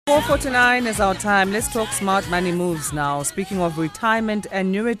4:49 is our time. Let's talk smart money moves now. Speaking of retirement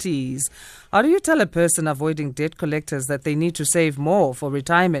annuities, how do you tell a person avoiding debt collectors that they need to save more for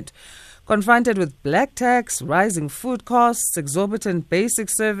retirement? Confronted with black tax, rising food costs, exorbitant basic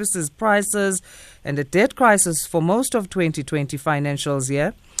services prices, and a debt crisis for most of 2020 financials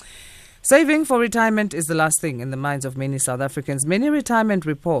year, saving for retirement is the last thing in the minds of many South Africans. Many retirement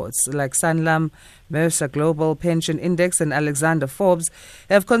reports like Sanlam, Mercer Global Pension Index and Alexander Forbes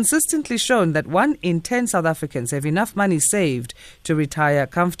have consistently shown that 1 in 10 South Africans have enough money saved to retire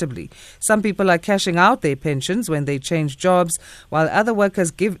comfortably. Some people are cashing out their pensions when they change jobs, while other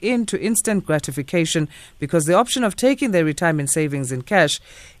workers give in to instant gratification because the option of taking their retirement savings in cash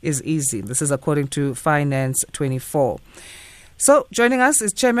is easy. This is according to Finance 24. So, joining us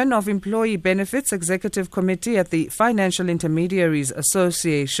is Chairman of Employee Benefits Executive Committee at the Financial Intermediaries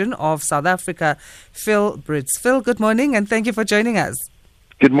Association of South Africa, Phil Britz. Phil, good morning and thank you for joining us.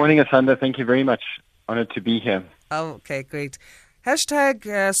 Good morning, Asanda. Thank you very much. Honored to be here. Okay, great.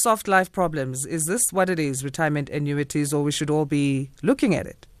 Hashtag soft life problems. Is this what it is, retirement annuities, or we should all be looking at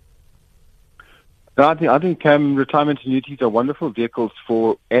it? I think retirement annuities are wonderful vehicles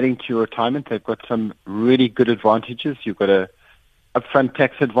for adding to your retirement. They've got some really good advantages. You've got a upfront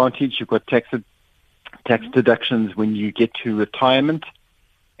tax advantage. You've got tax deductions when you get to retirement,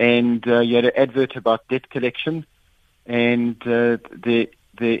 and you had an advert about debt collection, and there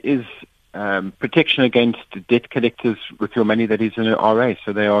is protection against debt collectors with your money that is in an RA.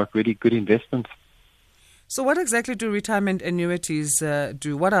 So they are really good investments. So what exactly do retirement annuities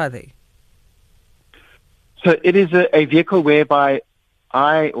do? What are they? So it is a vehicle whereby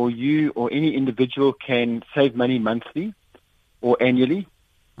I or you or any individual can save money monthly or annually.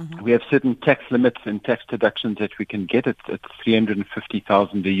 Mm-hmm. We have certain tax limits and tax deductions that we can get. It's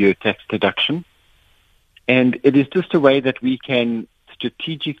 $350,000 a year tax deduction. And it is just a way that we can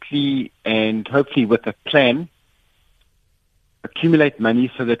strategically and hopefully with a plan accumulate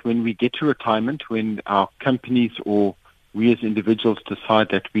money so that when we get to retirement, when our companies or we as individuals decide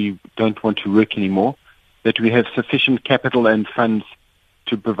that we don't want to work anymore, that we have sufficient capital and funds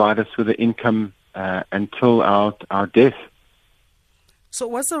to provide us with an income until our death. So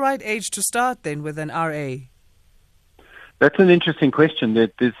what's the right age to start then with an RA? That's an interesting question.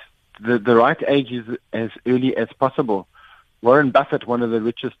 The right age is as early as possible. Warren Buffett, one of the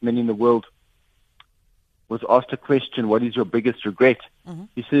richest men in the world, was asked a question, what is your biggest regret? Mm-hmm.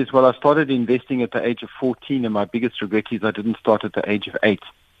 He says, well, I started investing at the age of 14 and my biggest regret is I didn't start at the age of 8.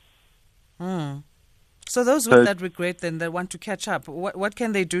 So those with that regret then, they want to catch up. What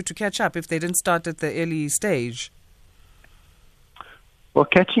can they do to catch up if they didn't start at the early stage? Well,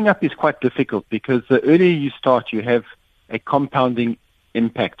 catching up is quite difficult because the earlier you start, you have a compounding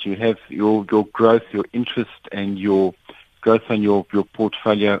impact. You have your growth, your interest, and your growth on your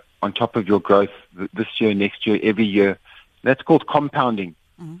portfolio on top of your growth this year, next year, every year. That's called compounding.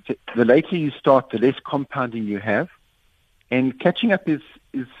 Mm-hmm. So the later you start, the less compounding you have. And catching up is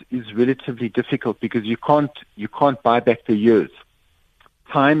relatively difficult because you can't buy back the years.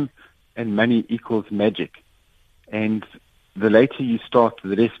 Time and money equals magic. And the later you start,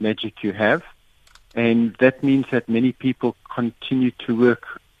 the less magic you have. And that means that many people continue to work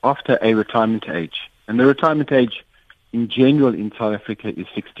after a retirement age. And the retirement age in general in South Africa is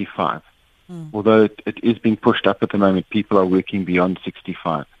 65. Although it is being pushed up at the moment, people are working beyond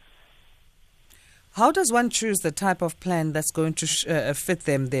 65. How does one choose the type of plan that's going to fit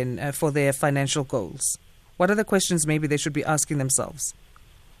them then for their financial goals? What are the questions maybe they should be asking themselves?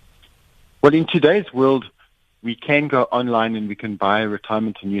 Well, in today's world, we can go online and we can buy a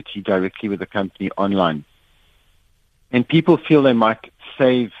retirement annuity directly with a company online. And people feel they might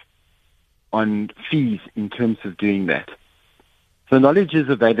save on fees in terms of doing that. So knowledge is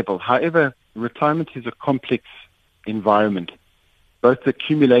available. However, retirement is a complex environment. Both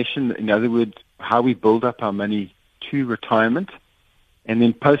accumulation, in other words, how we build up our money to retirement, and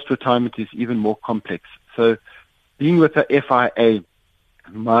then post-retirement is even more complex. So being with a FIA,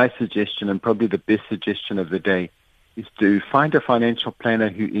 my suggestion, and probably the best suggestion of the day, is to find a financial planner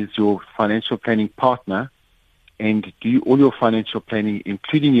who is your financial planning partner and do all your financial planning,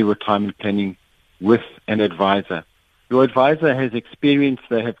 including your retirement planning, with an advisor. Your advisor has experience,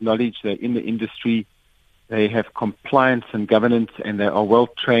 they have knowledge, they're in the industry, they have compliance and governance, and they are well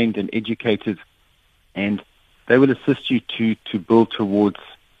trained and educated, and they will assist you to build towards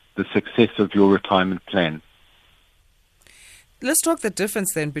the success of your retirement plan. Let's talk the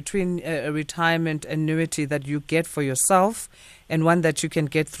difference then between a retirement annuity that you get for yourself and one that you can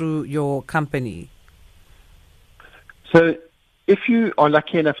get through your company. So if you are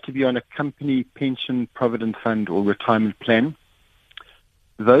lucky enough to be on a company pension, provident fund or retirement plan,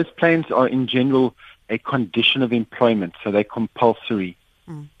 those plans are in general a condition of employment, so they're compulsory.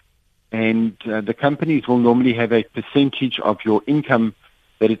 And the companies will normally have a percentage of your income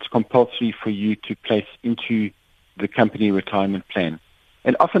that it's compulsory for you to place into the company retirement plan.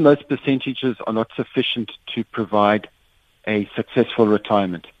 And often those percentages are not sufficient to provide a successful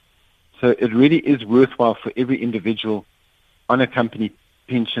retirement. So it really is worthwhile for every individual on a company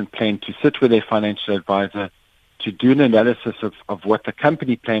pension plan to sit with their financial advisor, to do an analysis of what the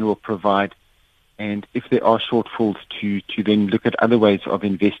company plan will provide, and if there are shortfalls, to then look at other ways of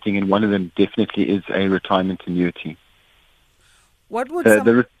investing, and one of them definitely is a retirement annuity. What would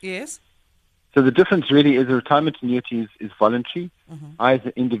yes? So the difference really is a retirement annuity is voluntary. I, as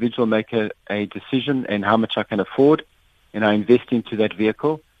an individual, make a decision and how much I can afford, and I invest into that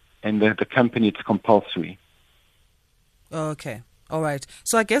vehicle, and the company, it's compulsory. Okay. All right.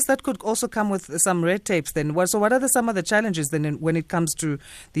 So I guess that could also come with some red tapes then. So what are some of the challenges then when it comes to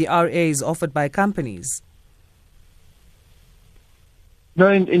the RAs offered by companies? No,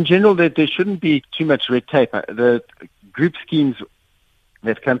 in general, there shouldn't be too much red tape. The group schemes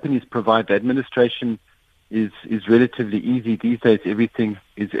that companies provide, the administration is relatively easy. These days, everything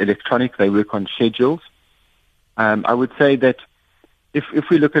is electronic. They work on schedules. I would say that if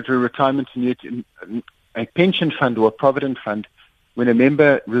we look at a retirement annuity, a pension fund or a provident fund, when a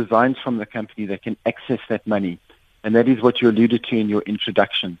member resigns from the company, they can access that money. And that is what you alluded to in your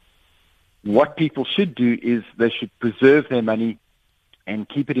introduction. What people should do is they should preserve their money and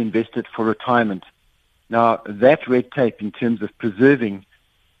keep it invested for retirement. Now, that red tape in terms of preserving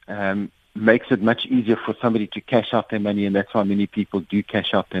makes it much easier for somebody to cash out their money, and that's why many people do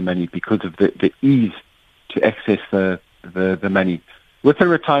cash out their money, because of the ease to access the money. With a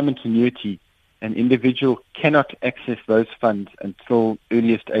retirement annuity, an individual cannot access those funds until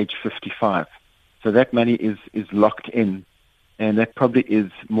earliest age 55. So that money is locked in, and that probably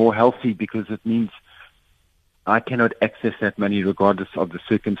is more healthy because it means I cannot access that money regardless of the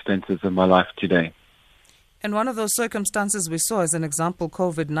circumstances of my life today. And one of those circumstances we saw as an example,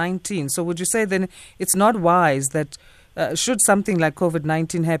 COVID-19. So would you say then it's not wise that should something like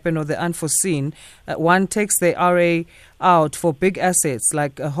COVID-19 happen or the unforeseen, one takes the RA out for big assets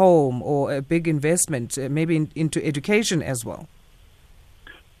like a home or a big investment, maybe into education as well?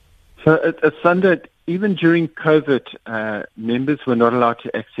 So, Sanda, even during COVID, members were not allowed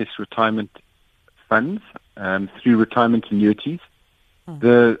to access retirement funds through retirement annuities.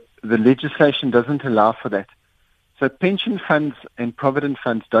 The legislation doesn't allow for that. So pension funds and provident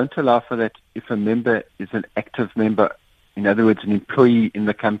funds don't allow for that if a member is an active member, in other words, an employee in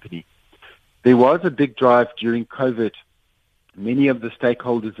the company. There was a big drive during COVID. Many of the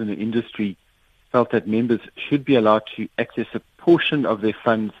stakeholders in the industry felt that members should be allowed to access a portion of their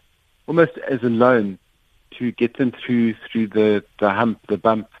funds almost as a loan to get them through the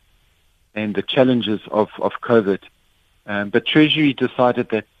bump, and the challenges of COVID. But Treasury decided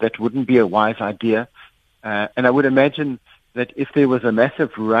that wouldn't be a wise idea. And I would imagine that if there was a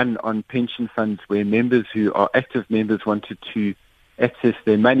massive run on pension funds where members who are active members wanted to access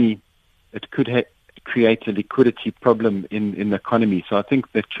their money, it could create a liquidity problem in the economy. So I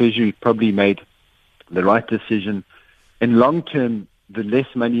think that Treasury probably made the right decision. In long term, the less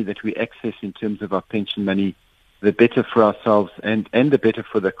money that we access in terms of our pension money, the better for ourselves and the better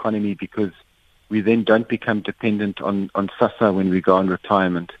for the economy, because we then don't become dependent on SASSA when we go on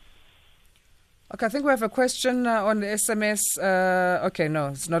retirement. Okay, I think we have a question on the SMS. Okay, no,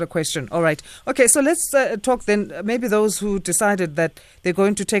 it's not a question. All right. Okay, so let's talk then, maybe those who decided that they're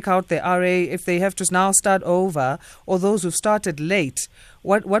going to take out their RA, if they have to now start over, or those who've started late,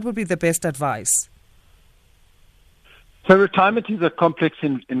 what would be the best advice? So retirement is a complex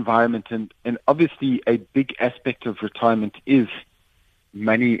environment, and obviously a big aspect of retirement is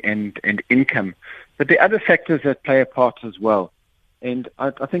money and income. But there are other factors that play a part as well. And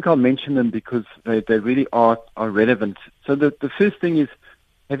I think I'll mention them because they really are relevant. So the first thing is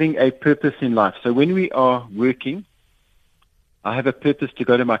having a purpose in life. So when we are working, I have a purpose to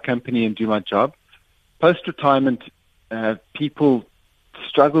go to my company and do my job. Post-retirement, people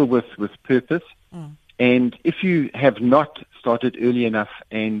struggle with purpose. And if you have not started early enough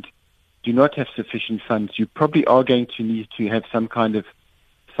and do not have sufficient funds, you probably are going to need to have some kind of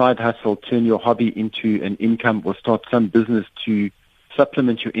side hustle, turn your hobby into an income, or start some business to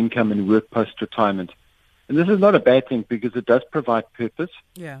supplement your income and work post-retirement. And this is not a bad thing because it does provide purpose.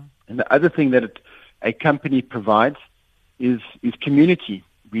 Yeah. And the other thing that a company provides is community.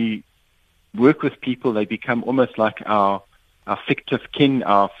 We work with people. They become almost like our fictive kin,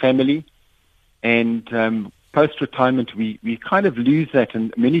 our family. And post-retirement, we kind of lose that.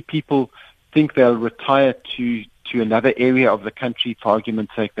 And many people think they'll retire to to another area of the country. For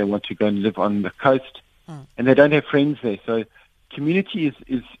argument's sake, they want to go and live on the coast, and they don't have friends there. So community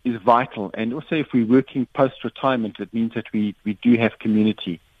is vital. And also, if we're working post-retirement, it means that we do have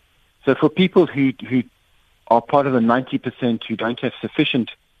community. So for people who are part of the 90% who don't have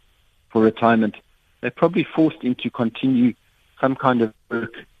sufficient for retirement, they're probably forced into continue some kind of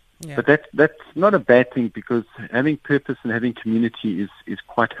work. Yeah. But that's not a bad thing, because having purpose and having community is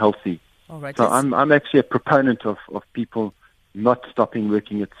quite healthy. All right. So I'm actually a proponent of people not stopping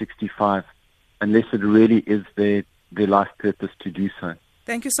working at 65 unless it really is their life purpose to do so.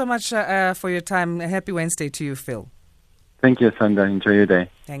 Thank you so much for your time. Happy Wednesday to you, Phil. Thank you, Sandra. Enjoy your day.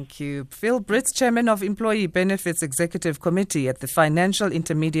 Thank you. Phil Britz, Chairman of Employee Benefits Executive Committee at the Financial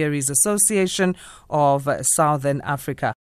Intermediaries Association of Southern Africa.